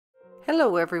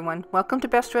Hello everyone, welcome to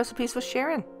Best Recipes with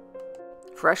Sharon.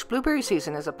 Fresh blueberry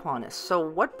season is upon us, so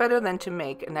what better than to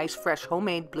make a nice fresh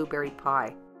homemade blueberry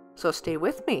pie? So stay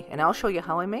with me and I'll show you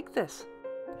how I make this.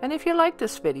 And if you like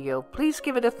this video, please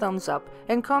give it a thumbs up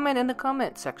and comment in the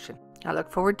comment section. I look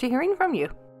forward to hearing from you.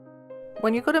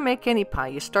 When you go to make any pie,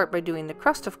 you start by doing the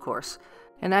crust, of course,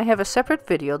 and I have a separate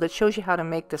video that shows you how to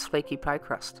make this flaky pie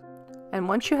crust. And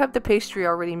once you have the pastry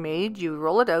already made, you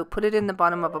roll it out, put it in the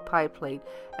bottom of a pie plate,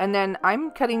 and then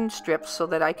I'm cutting strips so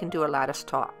that I can do a lattice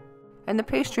top. And the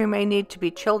pastry may need to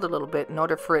be chilled a little bit in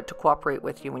order for it to cooperate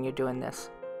with you when you're doing this.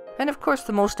 And of course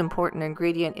the most important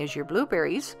ingredient is your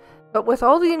blueberries, but with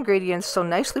all the ingredients so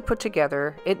nicely put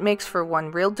together, it makes for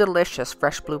one real delicious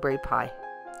fresh blueberry pie.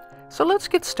 So let's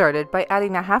get started by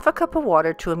adding a half a cup of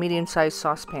water to a medium-sized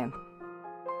saucepan.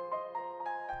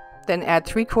 Then add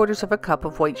 3/4 of a cup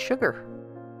of white sugar.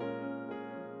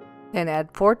 Then add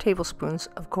 4 tablespoons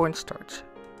of cornstarch.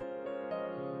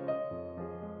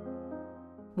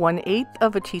 1/8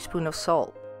 of a teaspoon of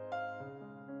salt.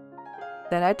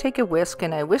 Then I take a whisk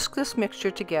and I whisk this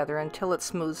mixture together until it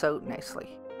smooths out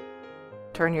nicely.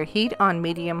 Turn your heat on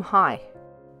medium-high.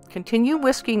 Continue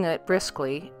whisking it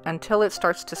briskly until it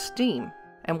starts to steam.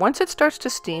 And once it starts to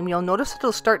steam, you'll notice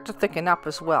it'll start to thicken up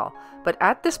as well. But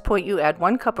at this point, you add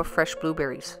 1 cup of fresh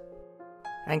blueberries.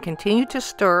 And continue to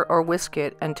stir or whisk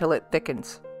it until it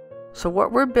thickens. So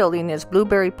what we're building is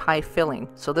blueberry pie filling.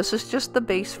 So this is just the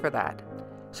base for that.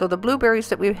 So the blueberries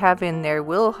that we have in there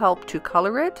will help to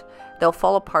color it. They'll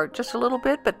fall apart just a little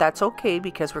bit, but that's okay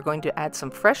because we're going to add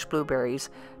some fresh blueberries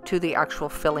to the actual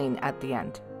filling at the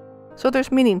end. So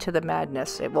there's meaning to the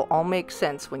madness. It will all make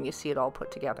sense when you see it all put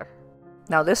together.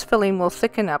 Now this filling will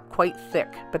thicken up quite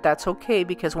thick, but that's okay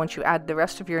because once you add the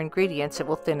rest of your ingredients, it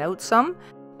will thin out some.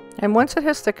 And once it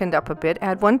has thickened up a bit,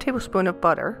 add 1 tablespoon of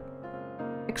butter.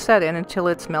 Mix that in until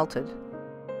it's melted.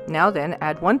 Now then,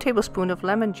 add 1 tablespoon of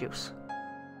lemon juice.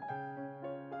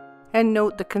 And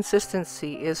note the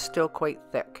consistency is still quite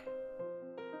thick.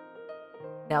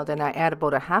 Now then, I add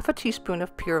about 1/2 teaspoon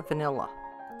of pure vanilla.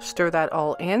 Stir that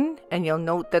all in, and you'll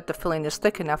note that the filling is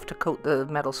thick enough to coat the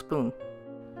metal spoon.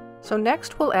 So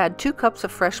next we'll add 2 cups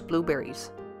of fresh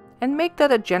blueberries, and make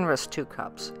that a generous 2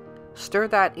 cups. Stir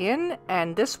that in,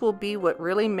 and this will be what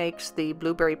really makes the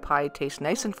blueberry pie taste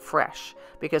nice and fresh,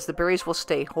 because the berries will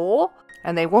stay whole,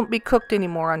 and they won't be cooked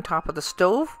anymore on top of the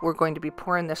stove. We're going to be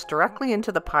pouring this directly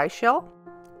into the pie shell,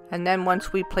 and then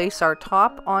once we place our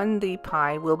top on the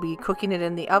pie, we'll be cooking it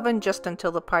in the oven just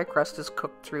until the pie crust is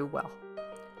cooked through well.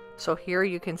 So here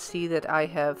you can see that I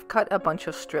have cut a bunch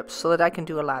of strips so that I can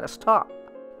do a lattice top.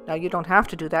 Now you don't have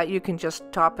to do that, you can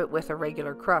just top it with a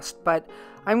regular crust, but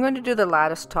I'm going to do the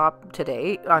lattice top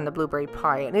today on the blueberry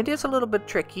pie, and it is a little bit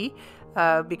tricky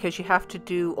because you have to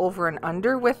do over and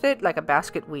under with it like a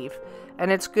basket weave.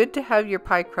 And it's good to have your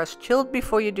pie crust chilled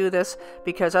before you do this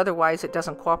because otherwise it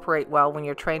doesn't cooperate well when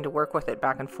you're trying to work with it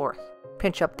back and forth.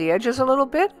 Pinch up the edges a little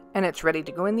bit and it's ready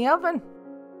to go in the oven.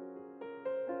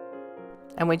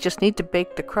 And we just need to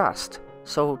bake the crust.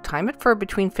 So time it for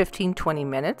between 15-20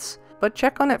 minutes. But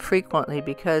check on it frequently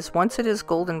because once it is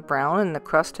golden brown and the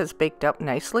crust has baked up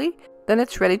nicely, then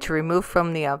it's ready to remove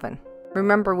from the oven.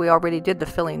 Remember, we already did the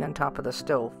filling on top of the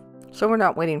stove, so we're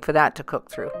not waiting for that to cook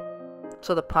through.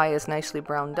 So the pie is nicely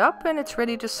browned up and it's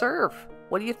ready to serve.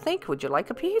 What do you think? Would you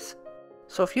like a piece?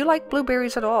 So if you like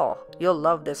blueberries at all, you'll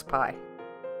love this pie.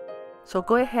 So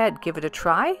go ahead, give it a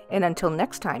try, and until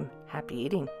next time, happy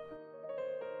eating.